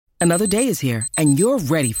Another day is here, and you're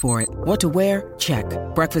ready for it. What to wear? Check.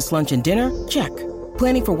 Breakfast, lunch, and dinner? Check.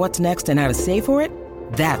 Planning for what's next and how to save for it?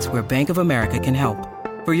 That's where Bank of America can help.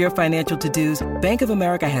 For your financial to-dos, Bank of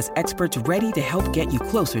America has experts ready to help get you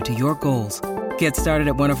closer to your goals. Get started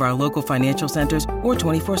at one of our local financial centers or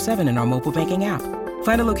 24/7 in our mobile banking app.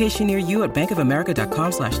 Find a location near you at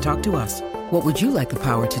bankofamerica.com/talktous. What would you like the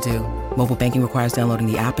power to do? Mobile banking requires downloading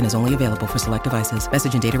the app and is only available for select devices.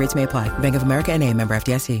 Message and data rates may apply. Bank of America N.A., member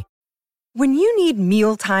FDIC. When you need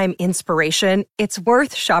mealtime inspiration, it's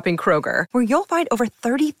worth shopping Kroger, where you'll find over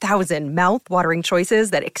 30,000 mouth-watering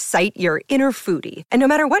choices that excite your inner foodie. And no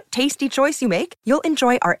matter what tasty choice you make, you'll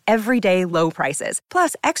enjoy our everyday low prices,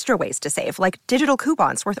 plus extra ways to save, like digital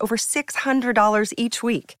coupons worth over $600 each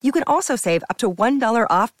week. You can also save up to $1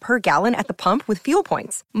 off per gallon at the pump with fuel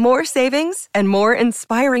points. More savings and more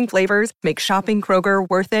inspiring flavors make shopping Kroger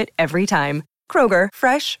worth it every time. Kroger,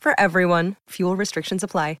 fresh for everyone. Fuel restrictions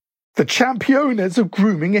apply. The championes of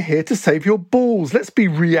grooming are here to save your balls. Let's be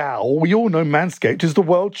real. We all know Manscaped is the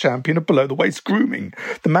world champion of below-the-waist grooming.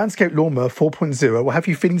 The Manscaped Lawnmower 4.0 will have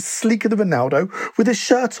you feeling sleeker than Ronaldo with his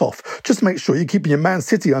shirt off. Just make sure you're keeping your Man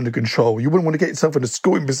City under control. You wouldn't want to get yourself in a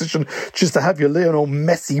scoring position just to have your Lionel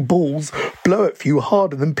Messi balls blow at you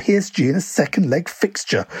harder than PSG in a second-leg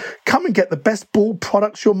fixture. Come and get the best ball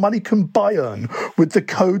products your money can buy on with the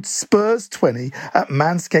code SPURS20 at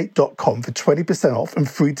manscaped.com for 20% off and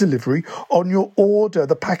free delivery on your order.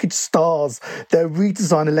 The package stars their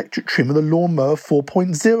redesigned electric trimmer, the Lawnmower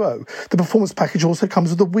 4.0. The performance package also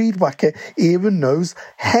comes with a Weed Whacker ear and nose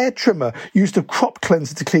hair trimmer, used a crop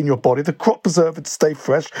cleanser to clean your body, the crop preserver to stay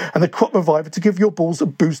fresh, and the crop reviver to give your balls a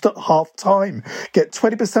boost at half time. Get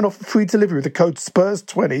 20% off and free delivery with the code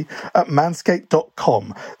SPURS20 at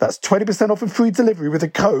manscaped.com. That's 20% off and free delivery with the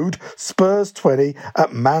code SPURS20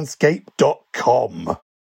 at manscaped.com.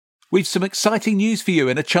 We've some exciting news for you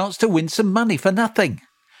and a chance to win some money for nothing.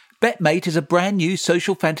 BetMate is a brand new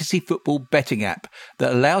social fantasy football betting app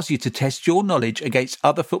that allows you to test your knowledge against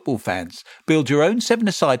other football fans, build your own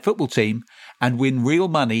seven-a-side football team, and win real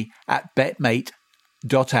money at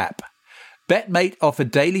betmate.app. BetMate offer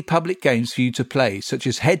daily public games for you to play, such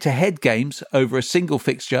as head-to-head games over a single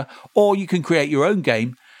fixture, or you can create your own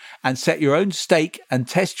game and set your own stake and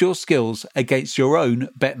test your skills against your own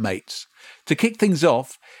betmates. To kick things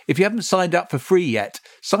off, if you haven't signed up for free yet,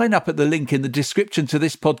 sign up at the link in the description to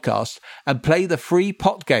this podcast and play the free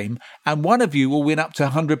pot game, and one of you will win up to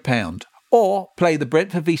 £100. Or play the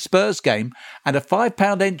Brentford v Spurs game, and a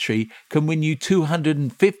 £5 entry can win you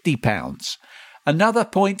 £250. Another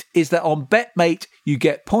point is that on BetMate, you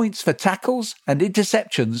get points for tackles and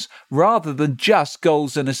interceptions rather than just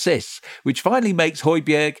goals and assists, which finally makes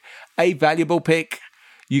Højbjerg a valuable pick.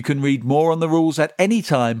 You can read more on the rules at any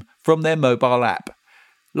time from their mobile app.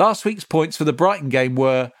 Last week's points for the Brighton game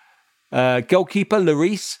were goalkeeper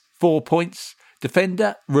Lloris, 4 points.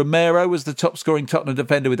 Defender Romero was the top-scoring Tottenham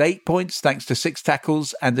defender with 8 points, thanks to 6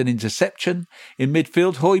 tackles and an interception. In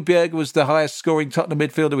midfield, Højbjerg was the highest-scoring Tottenham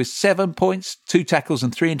midfielder with 7 points, 2 tackles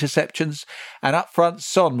and 3 interceptions. And up front,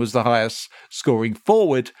 Son was the highest-scoring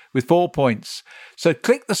forward with 4 points. So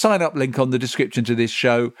click the sign-up link on the description to this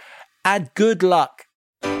show, and good luck.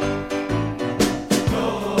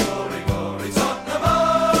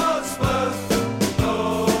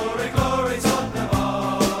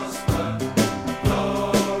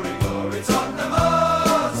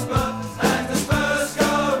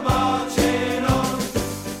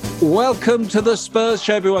 Welcome to the Spurs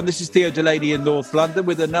Show, everyone. This is Theo Delaney in North London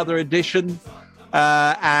with another edition,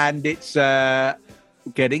 and it's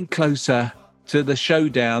getting closer to the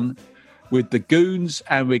showdown with the Goons,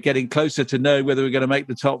 and we're getting closer to know whether we're going to make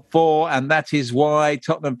the top 4, and that is why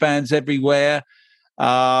Tottenham fans everywhere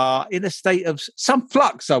are in a state of some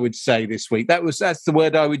flux, I would say, this week. That's the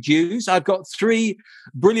word I would use. I've got 3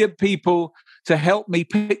 brilliant people to help me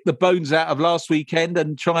pick the bones out of last weekend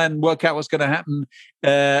and try and work out what's going to happen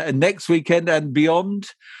next weekend and beyond.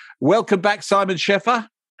 Welcome back, Simon Sheffer.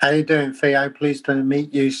 How you doing, Theo? Pleased to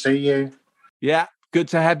meet you, see you. Yeah, good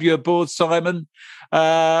to have you aboard, Simon.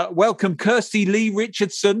 Welcome, Kirsty Lee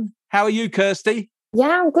Richardson. How are you, Kirsty?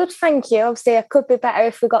 Yeah, I'm good, thank you. Obviously, I could be better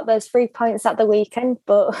if we got those 3 points at the weekend,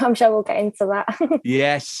 but I'm sure we'll get into that.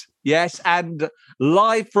 Yes. And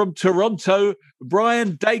live from Toronto,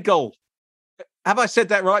 Brian Daigle. Have I said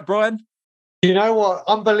that right, Brian? You know what?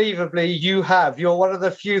 Unbelievably, you have. You're one of the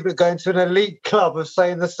few that go into an elite club of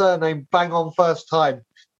saying the surname bang on first time.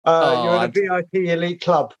 You're in a VIP elite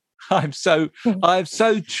club. I'm so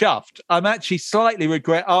chuffed. I'm actually slightly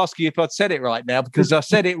regret asking if I'd said it right now, because I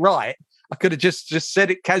said it right. I could have just said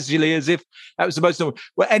it casually as if that was the most normal.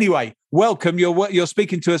 Well, anyway, welcome. You're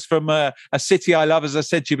speaking to us from a city I love, as I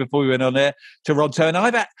said to you before we went on air, Toronto. And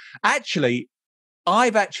I've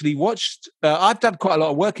actually watched, I've done quite a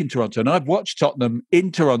lot of work in Toronto, and I've watched Tottenham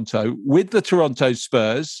in Toronto with the Toronto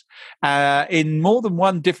Spurs in more than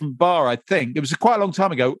one different bar, I think. It was quite a long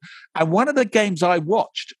time ago. And one of the games I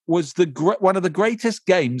watched was one of the greatest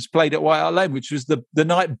games played at White Hart Lane, which was the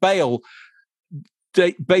night Bale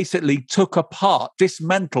basically took apart,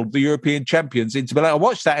 dismantled the European champions into Milan. I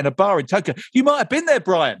watched that in a bar in Tokyo. You might have been there,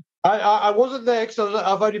 Brian. I wasn't there because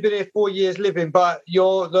I've only been here 4 years living, but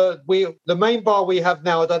the main bar we have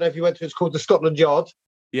now, I don't know if you went to, it's called the Scotland Yard.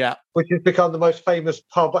 Yeah. Which has become the most famous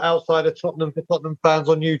pub outside of Tottenham for Tottenham fans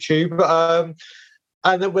on YouTube.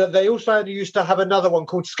 And then they also used to have another one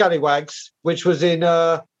called Scallywags, which was in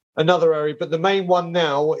another area. But the main one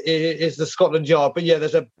now is the Scotland Yard. But yeah,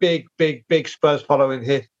 there's a big Spurs following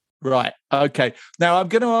here. Right. Okay. Now I'm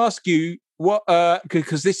going to ask you what,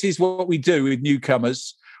 because this is what we do with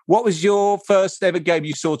newcomers. What was your first ever game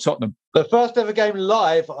you saw Tottenham? The first ever game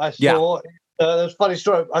live I saw, there's a funny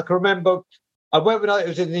story. I can remember I went it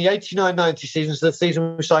was in the 89-90 season, so the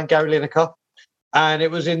season we signed Gary Lineker. And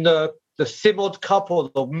it was in the Simod Cup or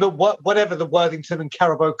whatever the Worthington and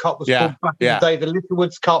Carabao Cup was called back in the day, the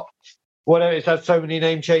Littlewoods Cup, whatever. It's had so many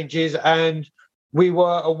name changes. And we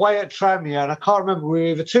were away at Tranmere, and I can't remember, we were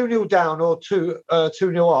either 2-0 down or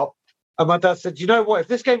 2-0 up. And my dad said, you know what, if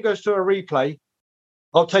this game goes to a replay,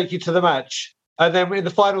 I'll take you to the match. And then in the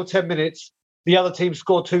final 10 minutes, the other team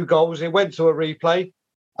scored 2 goals. It went to a replay.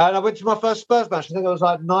 And I went to my first Spurs match. I think I was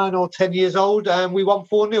like 9 or 10 years old, and we won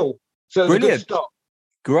 4-0. So it was a good start.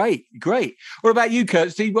 Great. What about you,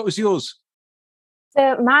 Kirsty? What was yours?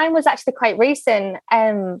 So mine was actually quite recent.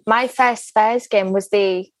 My first Spurs game was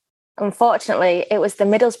unfortunately, it was the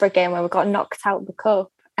Middlesbrough game where we got knocked out of the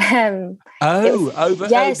cup. The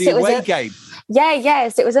away game.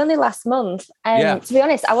 Yes, it was only last month. To be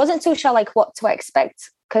honest, I wasn't too sure what to expect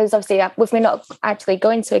because obviously with me not actually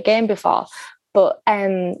going to a game before. But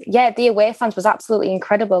the away fans was absolutely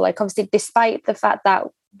incredible. Obviously, despite the fact that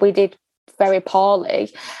we did very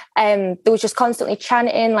poorly, there was just constantly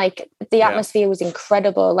chanting. The atmosphere was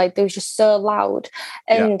incredible. They was just so loud.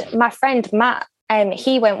 And my friend Matt,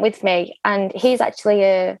 he went with me, and he's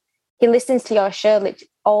actually he listens to your show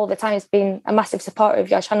all the time. He's been a massive supporter of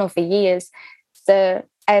your channel for years. So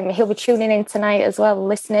he'll be tuning in tonight as well,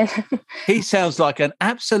 listening. He sounds like an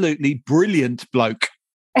absolutely brilliant bloke.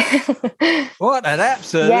 What an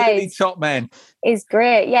absolutely top man. He's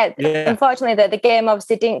great. Yeah. Unfortunately, the game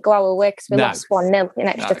obviously didn't go our way because we lost 1-0 in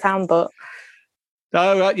extra time. But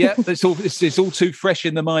it's all too fresh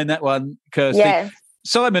in the mind, that one, Kirsty. Yeah.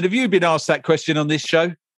 Simon, have you been asked that question on this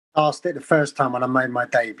show? Asked it the first time when I made my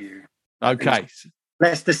debut. Okay.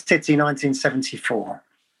 Leicester City, 1974.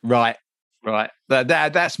 Right.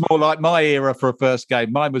 That's more like my era for a first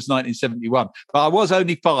game. Mine was 1971, but I was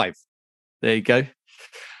only 5. There you go.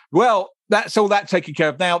 Well, that's all that taken care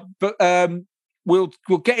of now. But we'll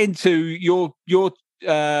get into your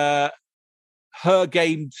Her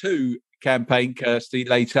Game 2 campaign, Kirsty,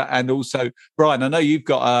 later, and also Brian. I know you've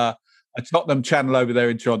got a Tottenham channel over there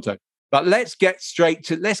in Toronto. But let's get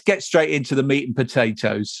straight into the meat and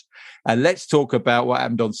potatoes, and let's talk about what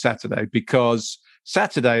happened on Saturday, because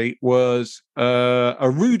Saturday was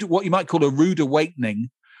what you might call a rude awakening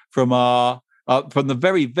from the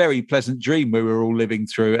very, very pleasant dream we were all living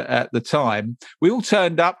through at the time. We all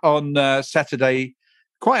turned up on Saturday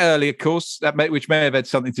quite early, of course, which may have had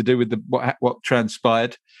something to do with what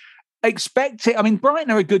transpired.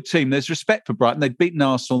 Brighton are a good team. There's respect for Brighton. They'd beaten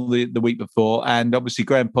Arsenal the week before, and obviously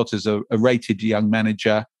Graham Potter's a rated young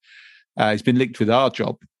manager. He's been linked with our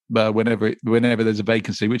job whenever there's a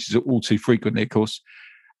vacancy, which is all too frequently, of course.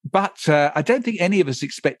 But I don't think any of us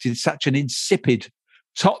expected such an insipid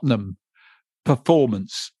Tottenham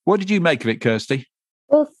performance. What did you make of it, Kirsty?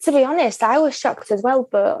 Well, to be honest, I was shocked as well,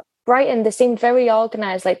 but Brighton, they seemed very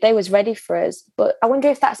organised, they was ready for us. But I wonder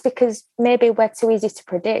if that's because maybe we're too easy to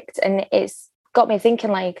predict, and it's got me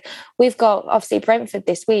thinking, we've got, obviously, Brentford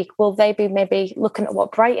this week. Will they be maybe looking at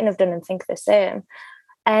what Brighton have done and think the same?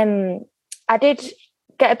 I did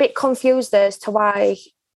get a bit confused as to why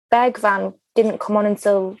Bergvall didn't come on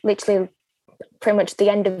until literally pretty much the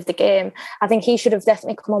end of the game. I think he should have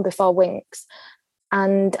definitely come on before Winks.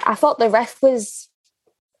 And I thought the ref was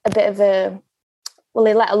a bit of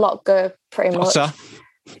he let a lot go pretty much.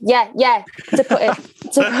 Yeah. To put it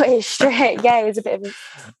straight. Yeah, it was a bit of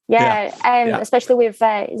especially with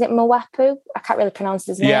is it Mwapu? I can't really pronounce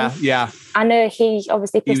his name. Yeah. I know he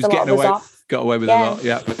obviously pissed a lot of us off. Got away with a lot.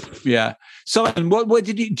 Yeah. Simon, what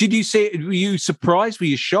did you see it? Were you surprised? Were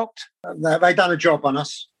you shocked? They done a job on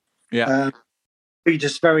us. Yeah. We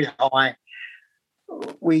just very high.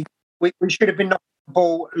 We should have been knocking the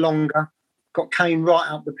ball longer, got Kane right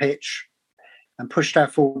up the pitch and pushed our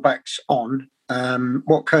fullbacks on.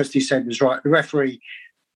 What Kirsty said was right. The referee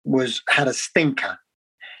had a stinker.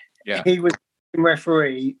 Yeah. He was the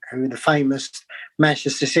referee who the famous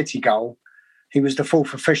Manchester City goal, he was the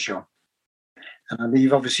fourth official. And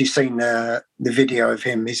you've obviously seen the video of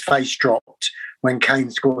him. His face dropped when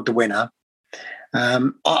Kane scored the winner.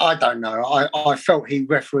 I don't know. I felt he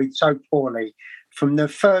refereed so poorly. From the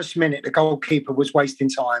first minute, the goalkeeper was wasting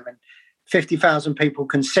time, and 50,000 people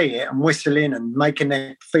can see it and whistling and making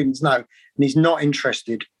their feelings known. And he's not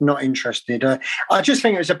interested. I just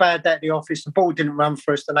think it was a bad day at the office. The ball didn't run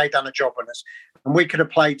for us, and they done a job on us. And we could have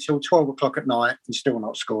played till 12 o'clock at night and still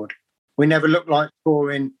not scored. We never looked like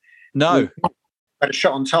scoring. No. We had a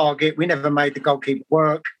shot on target. We never made the goalkeeper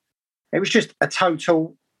work. It was just a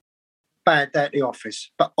total bad day at the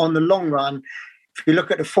office. But on the long run, if you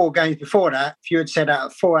look at the 4 games before that, if you had said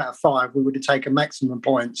 4 out of 5, we would have taken maximum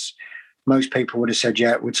points. Most people would have said,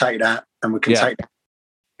 yeah, we'll take that and we can take that.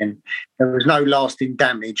 And there was no lasting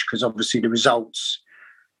damage because obviously the results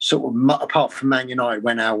sort of, apart from Man United,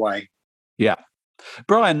 went our way. Yeah.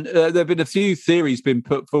 Brian, there have been a few theories been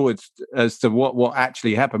put forward as to what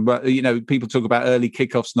actually happened. But, people talk about early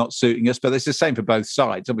kickoffs not suiting us, but it's the same for both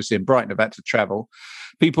sides. Obviously, in Brighton, have had to travel.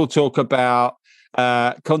 People talk about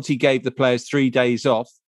Conte gave the players 3 days off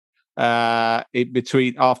in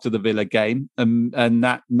between after the Villa game, and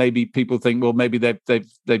that maybe people think, well, maybe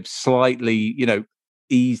they've slightly,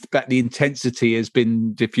 eased back. The intensity has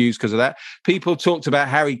been diffused because of that. People talked about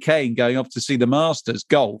Harry Kane going off to see the Masters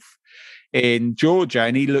golf in Georgia,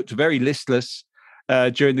 and he looked very listless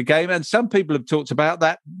during the game. And some people have talked about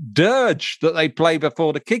that dirge that they play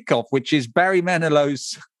before the kickoff, which is Barry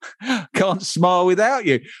Manilow's "Can't Smile Without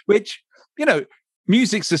You," which,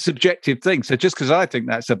 music's a subjective thing. So just because I think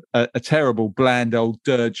that's a terrible, bland old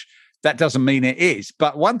dirge, that doesn't mean it is.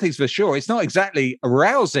 But one thing's for sure, it's not exactly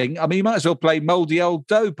arousing. I mean, you might as well play Mouldy Old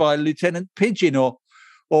Dough by Lieutenant Pigeon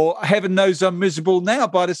or Heaven Knows I'm Miserable Now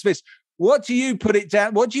by the Smiths. What do you put it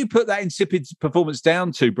down? What do you put that insipid performance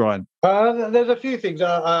down to, Brian? There's a few things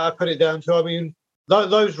I put it down to. I mean,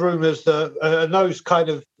 those rumours and those kind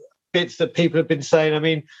of bits that people have been saying. I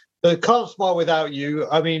mean, the "Can't Smile Without You."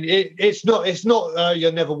 I mean, it's not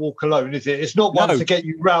 "You'll Never Walk Alone," is it? It's not one to get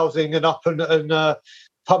you rousing and up and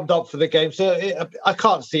pumped up for the game. So I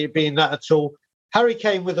can't see it being that at all. Harry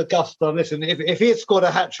Kane with Augusta. Listen, if he had scored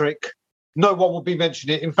a hat-trick, no one would be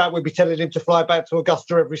mentioning it. In fact, we'd be telling him to fly back to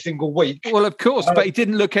Augusta every single week. Well, of course, but he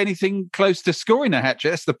didn't look anything close to scoring a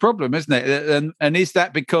hat-trick. That's the problem, isn't it? And is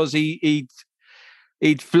that because he'd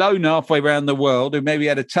flown halfway around the world and maybe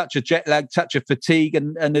had a touch of jet lag, touch of fatigue,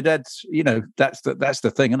 and it had, that's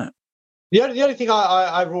the thing, isn't it? The only thing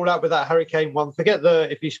I rule out with that Harry Kane one, forget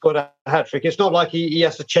if he scored a hat-trick, it's not like he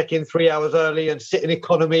has to check in 3 hours early and sit in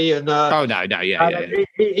economy. And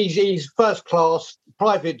he's first class,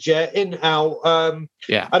 private jet, in, out. And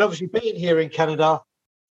obviously being here in Canada,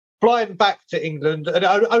 flying back to England, and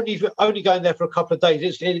only going there for a couple of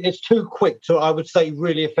days, it's too quick to, I would say,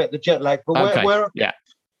 really affect the jet lag. But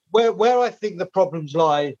where I think the problems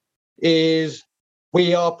lie is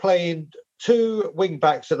we are playing 2 wing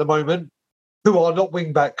backs at the moment who are not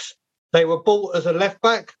wing backs. They were bought as a left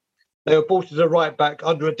back, they were bought as a right back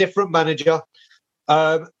under a different manager,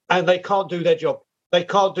 and they can't do their job. They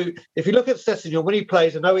can't do. If you look at Sessegnon when he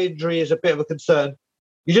plays, I know injury is a bit of a concern.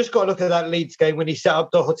 You just got to look at that Leeds game when he set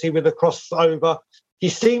up Doherty with a crossover. He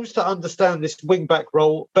seems to understand this wing back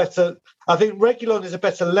role better. I think Reguilon is a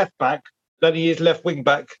better left back than he is left wing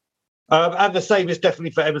back, and the same is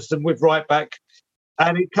definitely for Emerson with right back.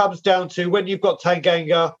 And it comes down to when you've got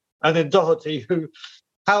Tanganga and then Doherty, who,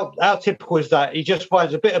 how typical is that? He just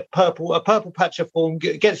finds a purple patch of form,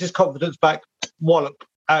 gets his confidence back, wallop,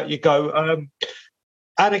 out you go.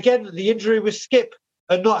 And again, the injury with Skip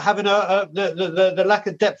and not having the lack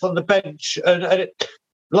of depth on the bench, and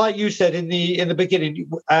like you said in the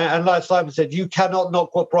beginning, and like Simon said, you cannot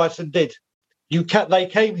knock what Brighton did. They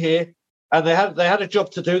came here and they had a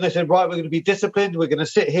job to do. They said, right, we're going to be disciplined. We're going to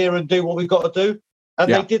sit here and do what we've got to do.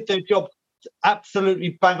 And they did their job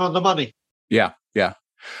absolutely bang on the money. Yeah.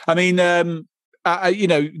 I mean, the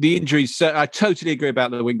injuries. I totally agree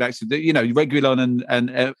about the wing backs. Reguilon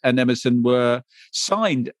and Emerson were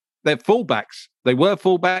signed. They're fullbacks. They were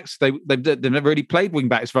fullbacks. They've never really played wing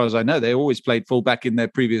back, as far as I know. They always played fullback in their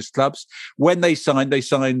previous clubs. When they signed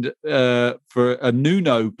for a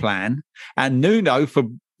Nuno plan, and Nuno, for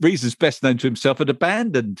reasons best known to himself, had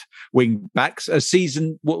abandoned wing backs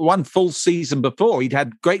one full season before. He'd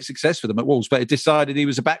had great success with them at Wolves, but he decided he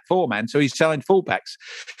was a back four man, so he signed fullbacks.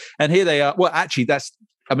 And here they are. Well, actually,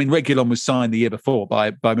 Reguilon was signed the year before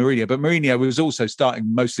by Mourinho, but Mourinho was also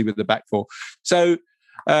starting mostly with the back four. So,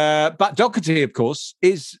 but Doherty, of course,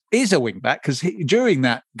 is a wing back, because during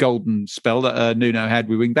that golden spell that Nuno had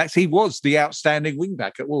with wing backs, he was the outstanding wing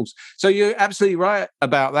back at Wolves. So you're absolutely right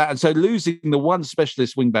about that. And so losing the one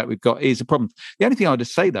specialist wing back we've got is a problem. The only thing I would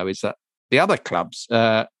just say, though, is that the other clubs,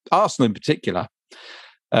 Arsenal in particular,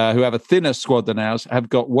 who have a thinner squad than ours, have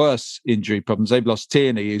got worse injury problems. They've lost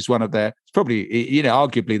Tierney, who's one of their, probably,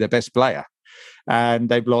 arguably their best player. And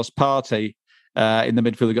they've lost Partey in the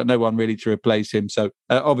midfield. They've got no one really to replace him. So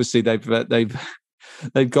obviously they've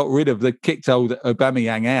got rid of, they kicked old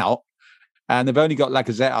Aubameyang out. And they've only got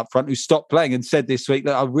Lacazette up front, who stopped playing and said this week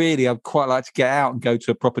that I'd quite like to get out and go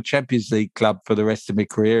to a proper Champions League club for the rest of my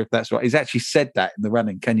career, if that's right. He's actually said that in the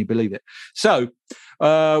running. Can you believe it? So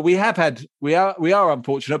we are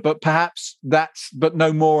unfortunate, but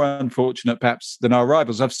no more unfortunate perhaps than our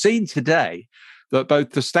rivals. I've seen today that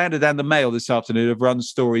both the Standard and the Mail this afternoon have run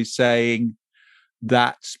stories saying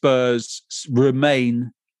that Spurs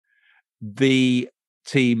remain the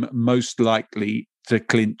team most likely to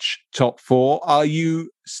clinch top four. Are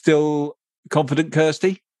you still confident,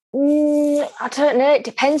 Kirsty? I don't know. It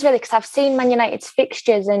depends really, because I've seen Man United's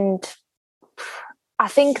fixtures, and I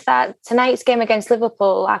think that tonight's game against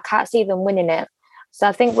Liverpool, I can't see them winning it. So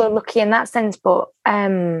I think we're lucky in that sense. But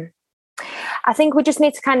I think we just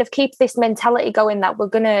need to kind of keep this mentality going that we're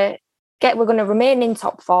going to remain in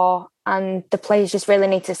top four, and the players just really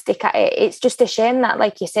need to stick at it. It's just a shame that,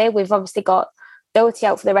 like you say, we've obviously got Doherty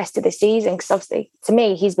out for the rest of the season, because obviously, to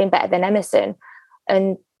me, he's been better than Emerson.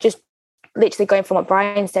 And just literally going from what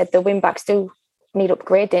Brian said, the wing backs do need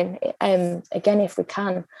upgrading again if we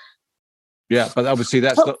can. Yeah, but obviously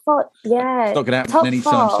that's not going to happen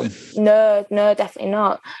anytime soon. No, definitely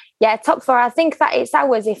not. Yeah, top four, I think that it's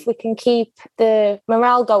ours if we can keep the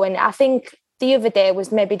morale going. I think the other day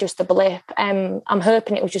was maybe just a blip. I'm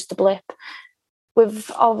hoping it was just a blip.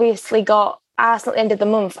 We've obviously got Arsenal at the end of the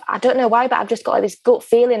month. I don't know why, but I've just got this gut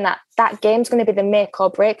feeling that game's going to be the make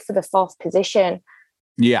or break for the fourth position.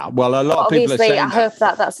 Yeah, well, a lot of people are saying. I hope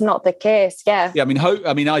that that's not the case. Yeah. Yeah,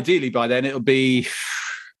 I mean, ideally by then it'll be.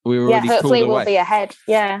 Hopefully we'll be ahead.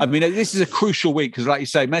 Yeah. I mean, this is a crucial week because, like you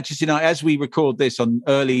say, Manchester United, as we record this on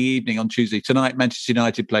early evening on Tuesday, tonight, Manchester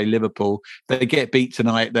United play Liverpool. They get beat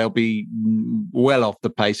tonight, they'll be well off the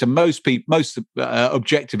pace. And most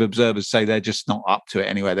objective observers say they're just not up to it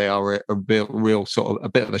anyway. They are a real sort of a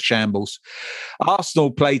bit of a shambles. Arsenal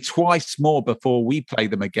play twice more before we play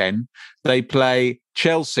them again. They play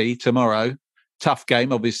Chelsea tomorrow. Tough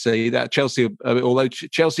game, obviously. That Chelsea, although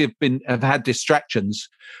Chelsea have had distractions,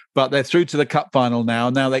 but they're through to the cup final now.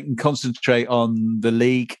 Now they can concentrate on the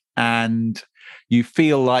league, and you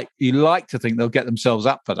like to think they'll get themselves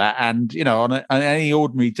up for that. And on any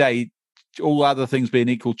ordinary day, all other things being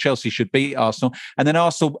equal, Chelsea should beat Arsenal, and then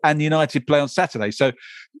Arsenal and United play on Saturday. So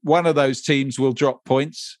one of those teams will drop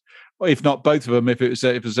points, if not both of them, if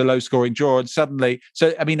it was a low-scoring draw. And suddenly,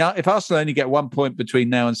 if Arsenal only get 1 point between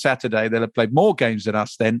now and Saturday, they'll have played more games than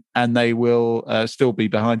us then, and they will still be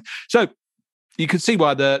behind. So you can see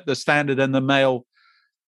why the Standard and the Mail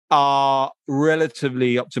are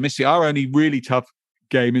relatively optimistic. Our only really tough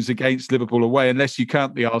game is against Liverpool away, unless you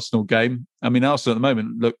count the Arsenal game. I mean, Arsenal at the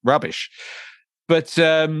moment look rubbish. But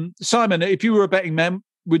Simon, if you were a betting man,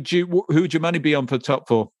 who would your money be on for top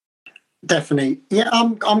four? Definitely. Yeah,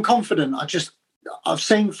 I'm confident. I've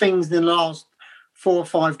seen things in the last 4 or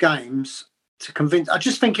 5 games to convince. I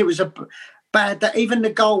just think it was that even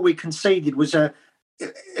the goal we conceded was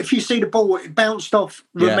if you see the ball, it bounced off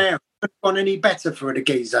Romero. It couldn't have gone any better for the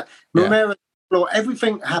geezer. Romero,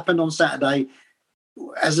 everything happened on Saturday.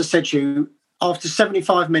 As I said to you, after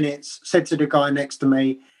 75 minutes, said to the guy next to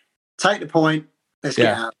me, take the point, let's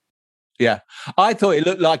get out. Yeah. I thought it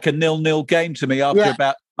looked like a 0-0 game to me after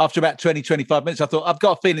about 20, 25 minutes. I thought, I've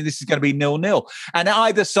got a feeling this is going to be 0-0. And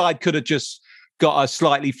either side could have just got a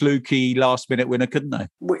slightly fluky last-minute winner, couldn't they?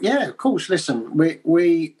 Yeah, of course. Listen,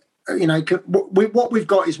 we what we've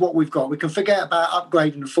got is what we've got. We can forget about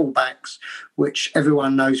upgrading the fullbacks, which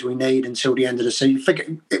everyone knows we need until the end of the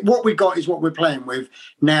season. What we've got is what we're playing with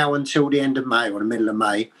now until the end of May or the middle of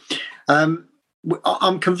May.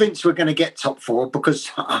 I'm convinced we're going to get top four because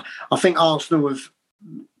I think Arsenal have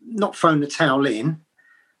not thrown the towel in,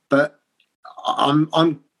 but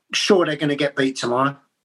I'm sure they're going to get beat tomorrow.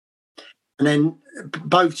 And then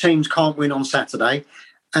both teams can't win on Saturday.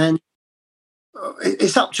 And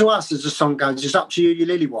it's up to us, as the song goes. It's up to you, you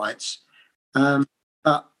lily whites.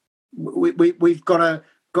 But we've got to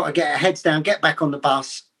get our heads down, get back on the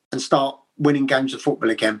bus, and start winning games of football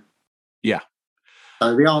again. Yeah.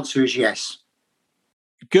 So the answer is yes.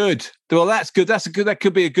 Good. Well, that's good. That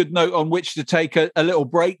could be a good note on which to take a little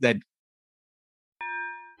break then.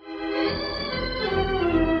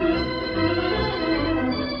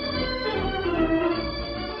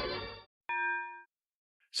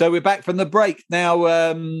 So we're back from the break. Now,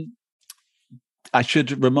 I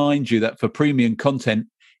should remind you that for premium content,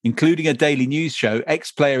 including a daily news show,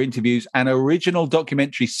 ex-player interviews, and original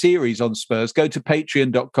documentary series on Spurs, go to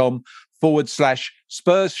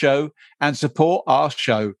patreon.com/Spurs Show and support our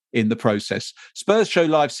show in the process. Spurs Show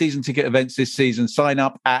live season ticket events this season. Sign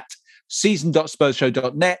up at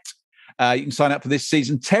season.spursshow.net. You can sign up for this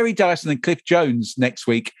season. Terry Dyson and Cliff Jones next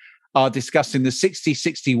week are discussing the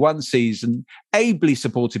 60-61 season, ably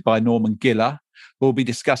supported by Norman Giller. We'll be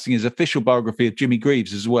discussing his official biography of Jimmy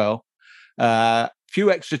Greaves as well. Few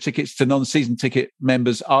extra tickets to non-season ticket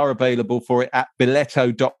members are available for it at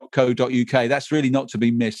biletto.co.uk. That's really not to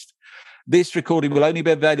be missed. This recording will only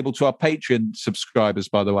be available to our Patreon subscribers,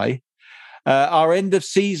 by the way. Our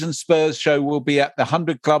end-of-season Spurs show will be at the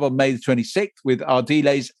 100 Club on May the 26th with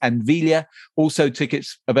Ardiles and Villa. Also,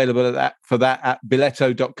 tickets available for that at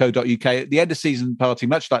biletto.co.uk. The end-of-season party,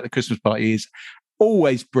 much like the Christmas party, is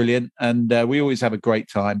always brilliant, and we always have a great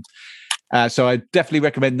time. So I definitely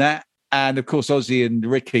recommend that. And, of course, Ozzy and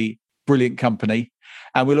Ricky, brilliant company.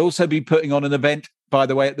 And we'll also be putting on an event, by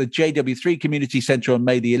the way, at the JW3 Community Centre on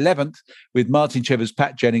May the 11th with Martin Chevers,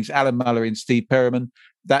 Pat Jennings, Alan Mullery and Steve Perriman.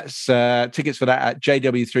 That's tickets for that at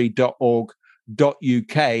jw3.org.uk.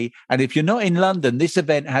 And if you're not in London, this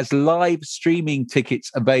event has live streaming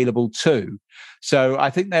tickets available too. So I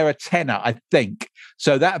think they're a tenner, I think.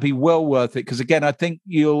 So that would be well worth it. Because again, I think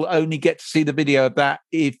you'll only get to see the video of that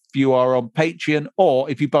if you are on Patreon or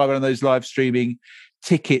if you buy one of those live streaming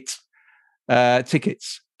tickets.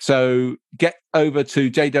 So get over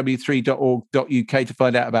to jw3.org.uk to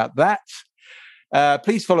find out about that.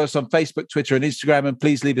 Please follow us on Facebook, Twitter, and Instagram, and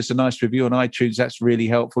please leave us a nice review on iTunes. That's really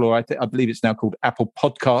helpful. Or I believe it's now called Apple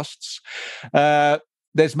Podcasts.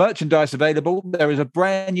 There's merchandise available. There is a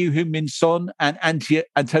brand new Heung-min Son and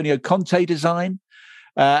Antonio Conte design.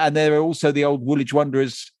 And there are also the old Woolwich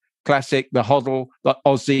Wanderers classic, the Hoddle, the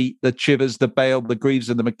Ozzy, the Chivers, the Bale, the Greaves,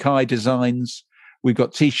 and the Mackay designs. We've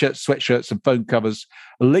got T-shirts, sweatshirts, and phone covers.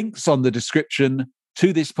 Links on the description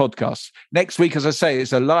to this podcast. Next week, as I say,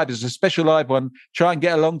 it's a special live one. Try and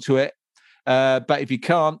get along to it. But if you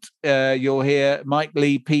can't, you'll hear Mike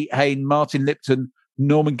Lee, Pete Hain, Martin Lipton,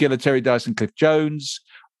 Norman Giller, Terry Dyson, Cliff Jones,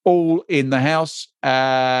 all in the house.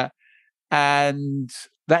 And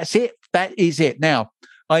that's it. That is it. Now,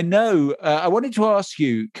 I know I wanted to ask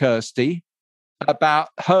you, Kirsty, about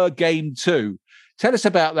her game too. Tell us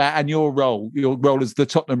about that and your role as the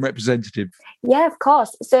Tottenham representative. Yeah, of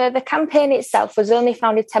course. So the campaign itself was only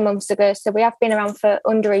founded 10 months ago. So we have been around for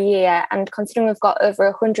under a year. And considering we've got over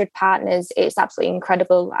 100 partners, it's absolutely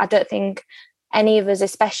incredible. I don't think any of us,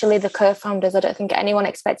 especially the co-founders, I don't think anyone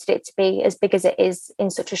expected it to be as big as it is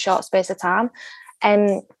in such a short space of time.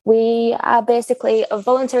 And we are basically a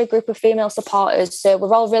voluntary group of female supporters. So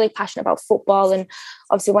we're all really passionate about football and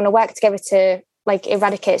obviously want to work together to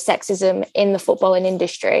eradicate sexism in the footballing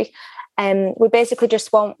industry. We basically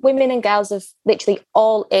just want women and girls of literally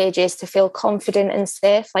all ages to feel confident and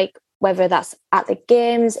safe, whether that's at the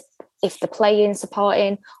games, if they're playing,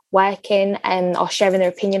 supporting, working, or sharing their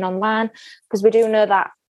opinion online. Because we do know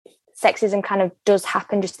that sexism kind of does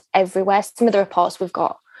happen just everywhere. Some of the reports we've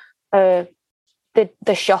got are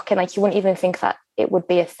the shocking, you wouldn't even think that it would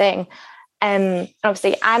be a thing.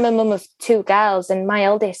 Obviously, I'm a mum of two girls, and my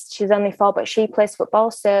eldest, she's only 4, but she plays football.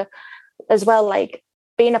 So, as well,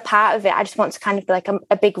 being a part of it, I just want to kind of be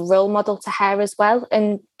a big role model to her as well,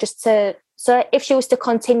 and just so if she was to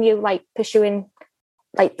continue pursuing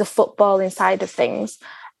the football inside of things,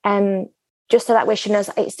 just so that way she knows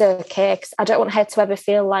it's okay. Because I don't want her to ever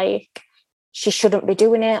feel like she shouldn't be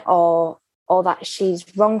doing it, or that she's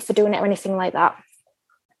wrong for doing it, or anything like that.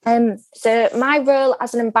 So my role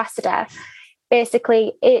as an ambassador,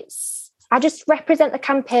 basically, I just represent the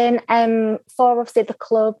campaign for obviously the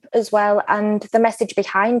club as well and the message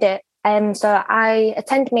behind it. So I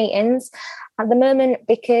attend meetings at the moment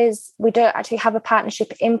because we don't actually have a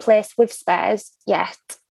partnership in place with Spurs yet.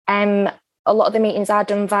 A lot of the meetings are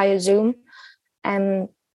done via Zoom.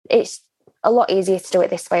 It's a lot easier to do it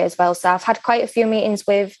this way as well. So I've had quite a few meetings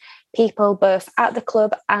with people both at the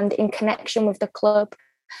club and in connection with the club.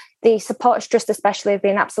 The supporters trust especially have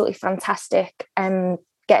been absolutely fantastic,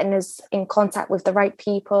 getting us in contact with the right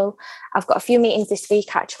people. I've got a few meetings this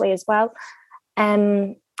week actually as well.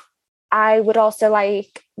 I would also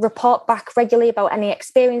like report back regularly about any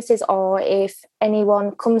experiences, or if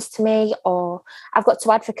anyone comes to me, or I've got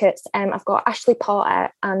two advocates. I've got Ashley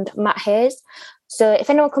Porter and Matt Hayes. So if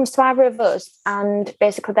anyone comes to either of us and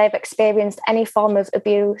basically they've experienced any form of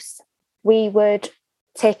abuse, we would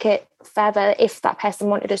take it further. If that person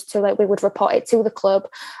wanted us to, like, we would report it to the club,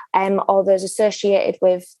 or those associated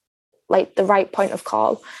with like the right point of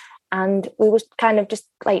call, and we would kind of just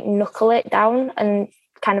like knuckle it down and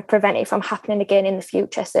kind of prevent it from happening again in the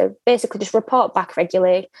future. So basically just report back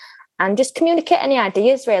regularly and just communicate any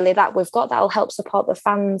ideas really that we've got that'll help support the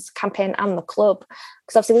fans campaign and the club.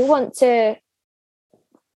 Because obviously we want to,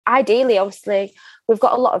 ideally, obviously, we've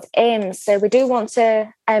got a lot of aims. So we do want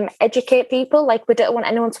to educate people. Like, we don't want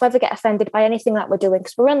anyone to ever get offended by anything that we're doing,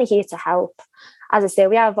 because we're only here to help. As I say,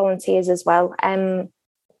 we are volunteers as well.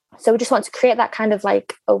 So we just want to create that kind of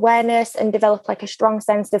like awareness and develop like a strong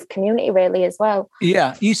sense of community really as well.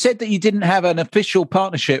 Yeah. You said that you didn't have an official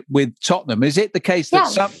partnership with Tottenham. Is it the case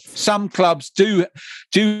that some clubs do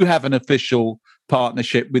have an official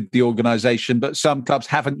partnership with the organisation, but some clubs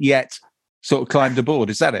haven't yet sort of climbed aboard?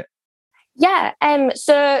 Is that it? Yeah.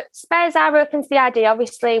 So Spurs are open to the idea.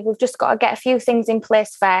 Obviously, we've just got to get a few things in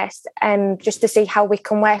place first, just to see how we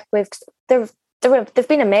can work with. They've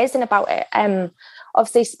been amazing about it.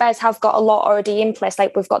 Obviously, Spurs have got a lot already in place.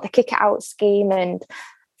 Like, we've got the kick it out scheme and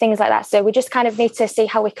things like that. So we just kind of need to see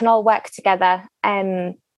how we can all work together.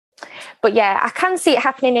 But yeah, I can see it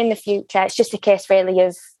happening in the future. It's just a case really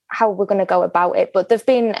of how we're going to go about it. But they've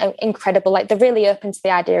been incredible. Like, they're really open to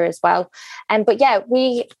the idea as well. But yeah,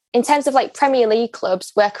 in terms of like Premier League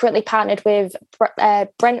clubs, we're currently partnered with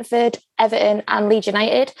Brentford, Everton and Leeds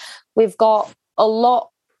United. We've got a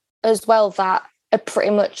lot as well that are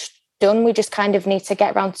pretty much done. We just kind of need to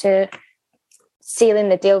get around to sealing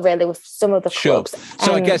the deal really with some of the clubs.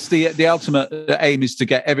 So I guess the ultimate aim is to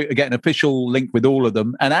get an official link with all of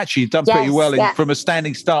them. And actually, you've done pretty well from a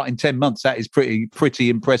standing start in 10 months. That is pretty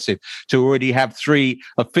impressive to already have 3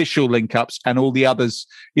 official link ups and all the others,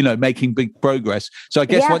 you know, making big progress. So I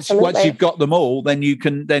guess once you've got them all, then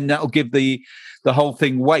that'll give the whole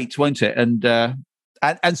thing weight, won't it? And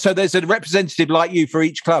so there's a representative like you for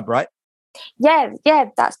each club, right? Yeah,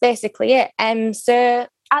 that's basically it. So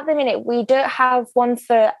at the minute, we don't have one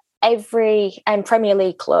for every Premier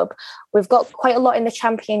League club. We've got quite a lot in the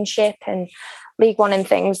Championship and League One and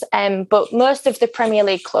things. But most of the Premier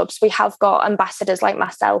League clubs, we have got ambassadors like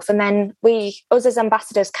myself. And then us as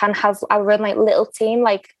ambassadors can have our own like little team.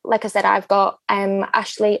 Like I said, I've got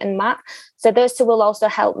Ashley and Matt. So those two will also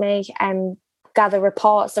help me gather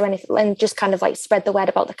reports or anything and just kind of like spread the word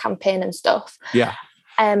about the campaign and stuff. Yeah.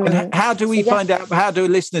 And how do we find out? How do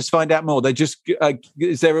listeners find out more? They just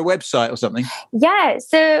is there a website or something? Yeah,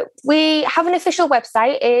 so we have an official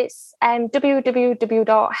website. It's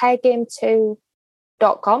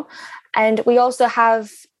www.hairgame2.com, and we also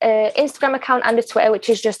have an Instagram account and a Twitter, which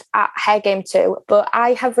is just at hairgame2. But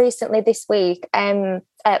I have recently last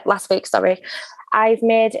week, I've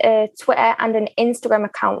made a Twitter and an Instagram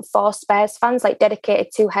account for Spurs fans, like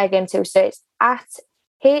dedicated to Hairgame2. So it's at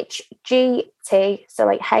HGT, so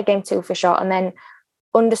like Hairgame2 for short, and then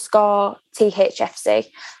 _THFC.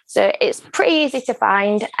 So it's pretty easy to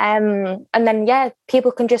find. And then, yeah,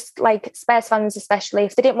 people can just, like Spurs fans especially,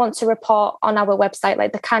 if they didn't want to report on our website,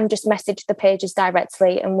 like they can just message the pages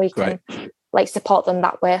directly and we can like support them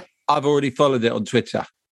that way. I've already followed it on Twitter.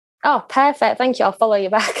 Oh, perfect. Thank you. I'll follow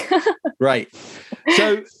you back. Great.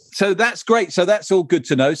 So that's great. So that's all good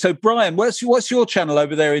to know. So Brian, what's your channel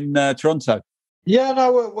over there in Toronto? Yeah,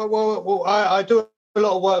 no, well, I do a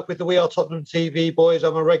lot of work with the We Are Tottenham TV boys.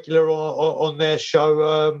 I'm a regular on their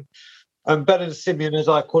show. And Ben and Simeon, as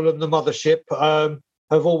I call them, the mothership,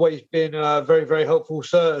 have always been very, very helpful.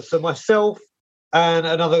 So myself and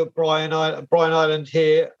another Brian Ireland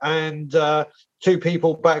here, and 2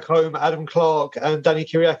 people back home, Adam Clark and Danny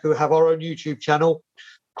Kiriakou, have our own YouTube channel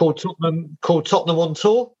called Tottenham on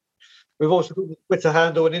Tour. We've also got a Twitter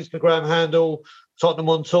handle and Instagram handle, Tottenham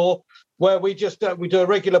on Tour, where we do a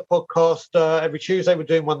regular podcast every Tuesday. We're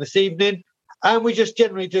doing one this evening, and we just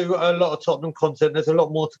generally do a lot of Tottenham content. There's a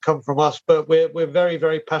lot more to come from us, but we're very,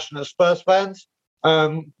 very passionate Spurs fans.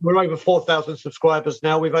 We're over 4,000 subscribers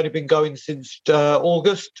now. We've only been going since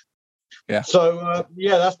August. Yeah. So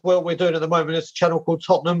that's what we're doing at the moment. It's a channel called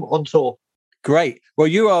Tottenham on Tour. Great. Well,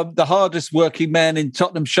 you are the hardest working man in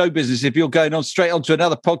Tottenham show business. If you're going on straight onto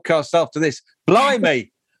another podcast after this,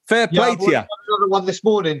 blimey, fair play to you. Another one this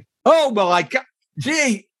morning. Oh my God!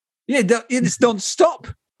 Gee, yeah, it's non-stop.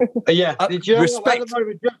 Yeah. Did you know respect. At the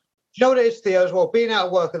moment, do you know what it is, Theo? As well, being out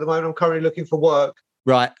of work at the moment, I'm currently looking for work.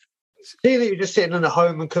 Right. Seeing that you're just sitting at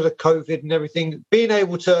home and because of COVID and everything, being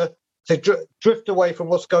able to to drift away from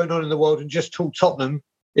what's going on in the world and just talk Tottenham.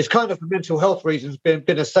 It's kind of for mental health reasons been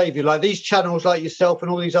a saviour. Like these channels like yourself and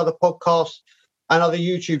all these other podcasts and other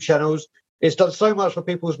YouTube channels, it's done so much for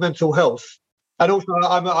people's mental health. And also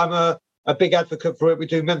I'm a big advocate for it. We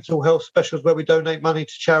do mental health specials where we donate money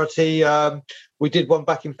to charity. We did one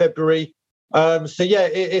back in February. So yeah,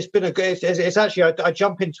 it's been it's actually, I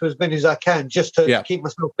jump into as many as I can just to keep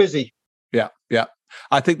myself busy. Yeah.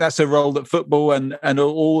 I think that's a role that football and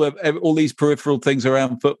all these peripheral things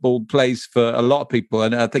around football plays for a lot of people,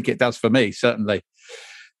 and I think it does for me, certainly.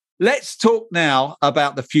 Let's talk now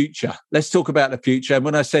about the future. Let's talk about the future. And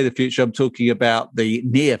when I say the future, I'm talking about the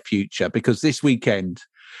near future, because this weekend,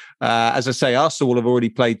 as I say, Arsenal will have already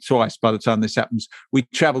played twice by the time this happens. We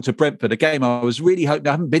travel to Brentford, a game I was really hoping.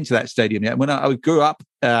 I haven't been to that stadium yet. When I grew up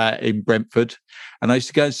in Brentford, and I used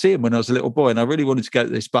to go and see him when I was a little boy, and I really wanted to go to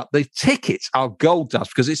this, but the tickets are gold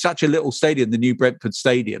dust because it's such a little stadium, the new Brentford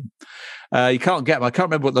Stadium. You can't get them. I can't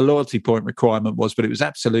remember what the loyalty point requirement was, but it was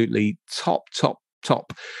absolutely top.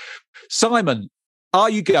 Simon,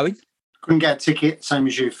 are you going? Couldn't get a ticket, same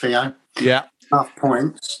as you, Theo. Yeah. Enough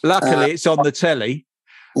points. Luckily, it's on the telly.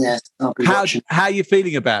 Yes. How are you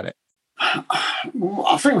feeling about it?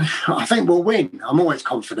 I think we'll win. I'm always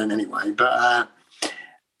confident anyway, but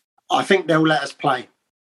I think they'll let us play.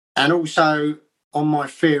 And also, on my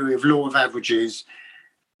theory of law of averages,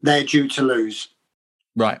 they're due to lose.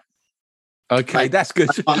 Right. Okay, that's good.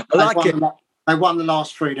 I like it. They won the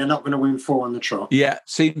last 3. They're not going to win 4 on the trot. Yeah,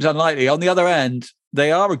 seems unlikely. On the other hand,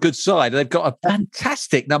 they are a good side. They've got a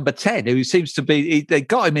fantastic number 10 who seems to be, they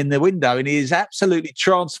got him in the window and he is absolutely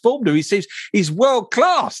transformed. He's world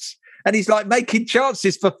class and he's like making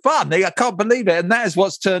chances for fun. I can't believe it. And that is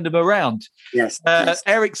what's turned him around. Yes.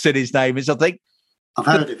 Ericsson, his name is, I think. I've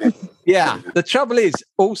heard of it. Yeah. The trouble is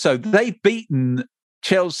also they've beaten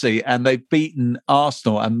Chelsea and they've beaten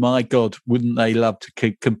Arsenal, and my God, wouldn't they love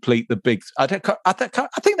to complete the big? I think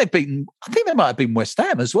they've beaten. I think they might have beaten West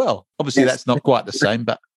Ham as well. Obviously, that's not quite the same,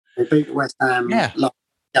 but they beat West Ham last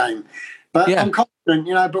game. But I'm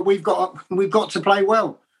confident, But we've got to play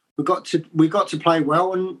well. We've got to play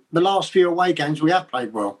well, and the last few away games we have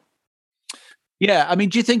played well. Yeah, I mean,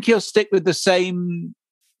 do you think he'll stick with the same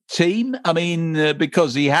team? I mean,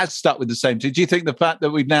 because he has stuck with the same team. Do you think the fact that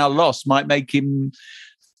we've now lost might make him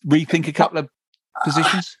rethink a couple of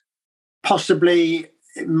positions? Possibly,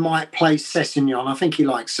 it might play Sessegnon. I think he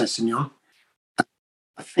likes Sessegnon.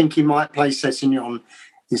 I think he might play Sessegnon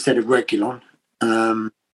instead of Reguilon.